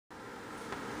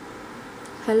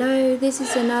Hello, this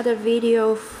is another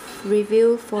video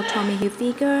review for Tommy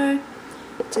Hilfiger.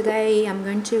 Today I'm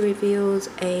going to review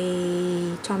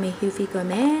a Tommy Hilfiger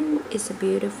man. It's a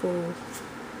beautiful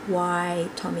white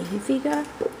Tommy Hilfiger.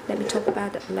 Let me talk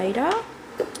about that later.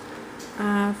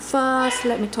 First,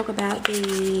 let me talk about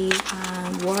the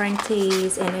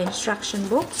warranties and instruction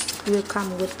books will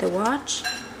come with the watch.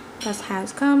 That's how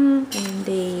it's come, and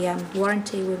the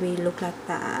warranty will be look like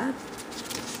that.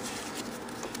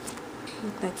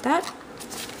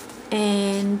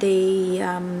 And the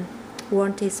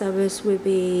warranty service will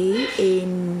be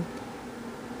in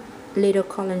Little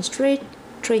Collins Street,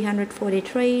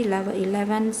 343, level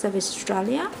 11, Service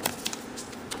Australia.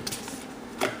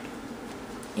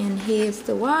 And here's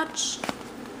the watch.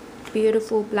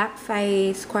 Beautiful black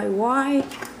face, quite wide.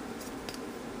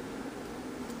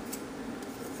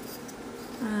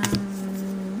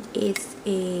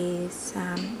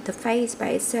 The face by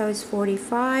itself is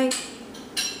 45.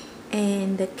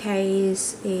 And the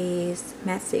case is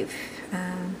massive,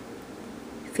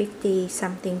 50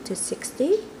 something to 60.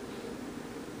 You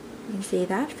can see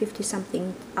that 50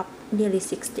 something up nearly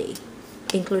 60,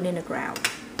 including the ground.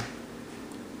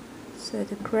 So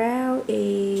the ground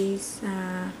is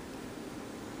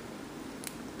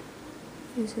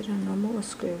it a normal or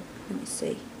screw? Let me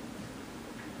see.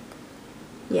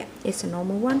 Yeah, it's a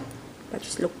normal one, but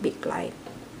just look big like.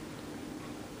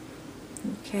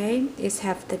 Okay, it's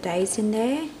have the dates in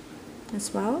there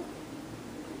as well.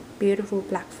 Beautiful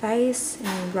black face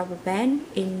and rubber band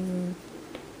in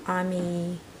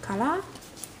army color.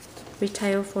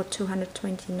 Retail for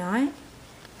 $229.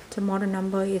 The model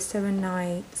number is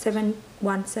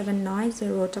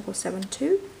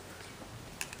 717907772.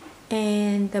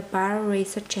 And the barrel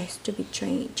is suggested to be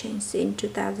changed in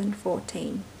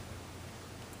 2014.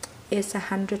 It's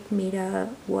 100-meter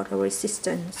water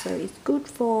resistant, so it's good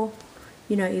for,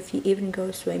 you know, if you even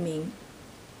go swimming.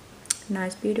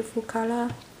 Nice beautiful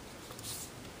color.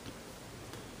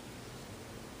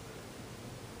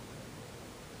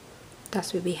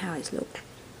 That will be how it looks.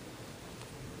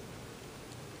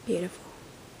 Beautiful.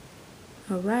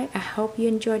 Alright, I hope you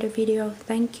enjoyed the video.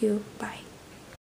 Thank you. Bye.